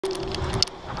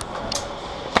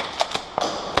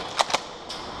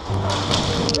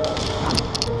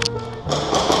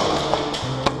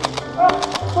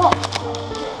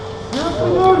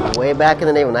Way back in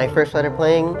the day when I first started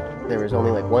playing, there was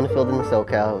only like one field in the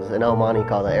SoCal. It was in El Monte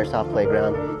called the Airsoft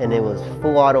Playground, and it was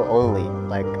full auto only.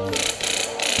 Like,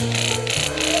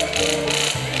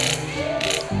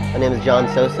 my name is John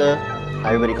Sosa.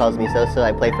 Everybody calls me Sosa.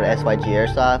 I play for SYG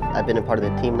Airsoft. I've been a part of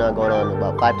the team now going on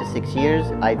about 5 to 6 years.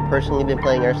 I've personally been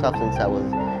playing Airsoft since I was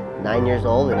 9 years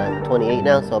old, and I'm 28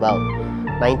 now, so about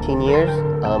 19 years.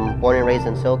 Born and raised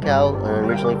in SoCal, and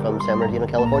originally from San Bernardino,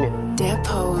 California.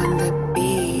 Depot on the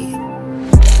beat.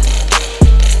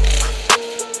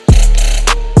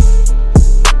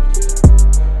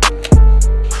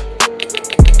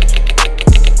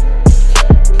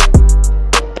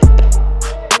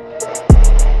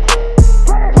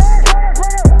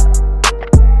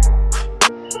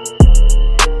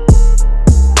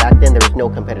 No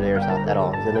competitive airsoft at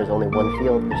all. Then there's only one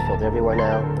field. There's fields everywhere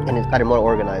now, and it's kind of more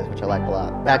organized, which I like a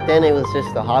lot. Back then it was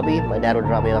just a hobby. My dad would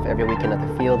drop me off every weekend at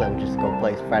the field. I would just go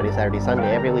play Friday, Saturday, Sunday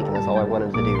every weekend. That's all I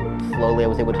wanted to do. Slowly I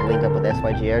was able to link up with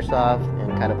SYG Airsoft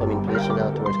and kind of put me in position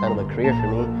now towards kind of a career for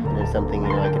me, and it's something, you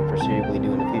know, I can foreseeably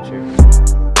do in the future.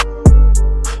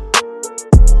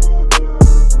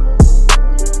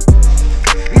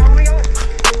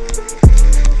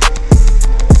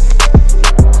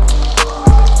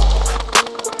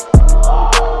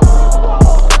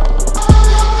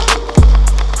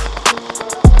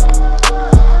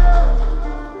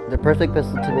 The perfect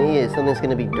pistol to me is something that's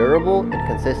going to be durable and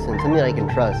consistent, something that I can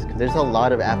trust. There's a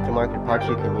lot of aftermarket parts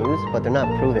you can use, but they're not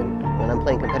proven. When I'm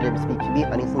playing competitive Speed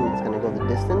QB, I need something that's going to go the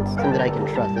distance, something that I can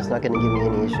trust. It's not going to give me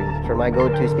any issues. For my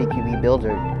go-to Speed QB builds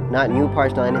are not new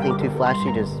parts, not anything too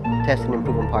flashy, just test and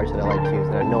improving parts that I like to use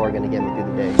that I know are going to get me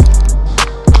through the day.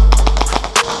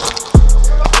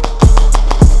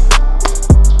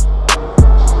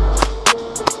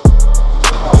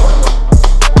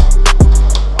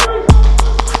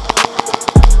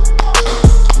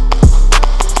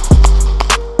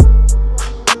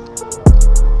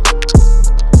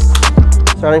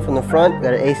 Starting from the front, we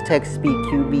got an Ace Tech Speed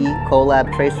QB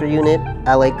Collab Tracer Unit,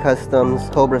 LA Customs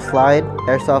Cobra Slide,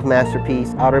 Airsoft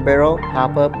Masterpiece Outer Barrel,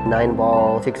 Hop-Up,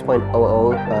 9-ball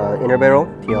 6.00 Inner Barrel,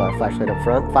 TLR flashlight up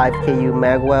front, 5KU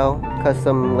Magwell,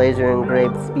 Custom Laser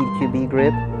Engraved Speed QB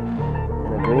Grip,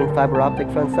 and a green fiber optic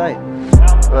front sight.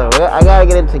 I gotta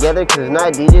get it together because if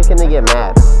not, DJ's gonna get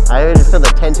mad. I already feel the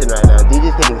tension right now.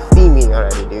 DJ's getting steamy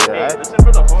already, dude, alright? Hey, listen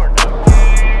for the horn, no?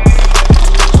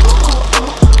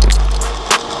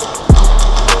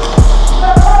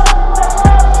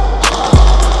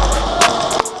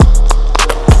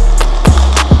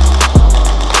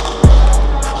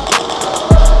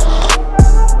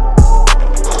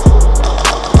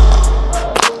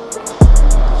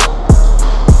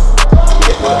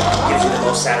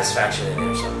 Satisfaction in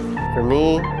airsoft? For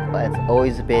me, it's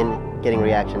always been getting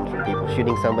reactions from people.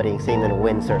 Shooting somebody, seeing them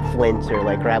wince or flinch or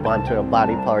like grab onto a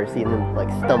body part, seeing them like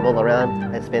stumble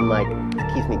around. It's been like,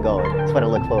 it keeps me going. It's what I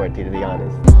look forward to be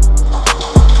honest.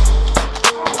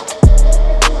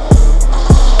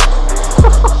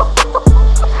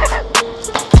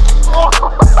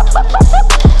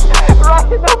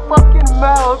 Right in the fucking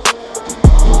mouth.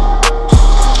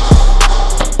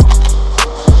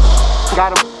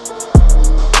 Got him.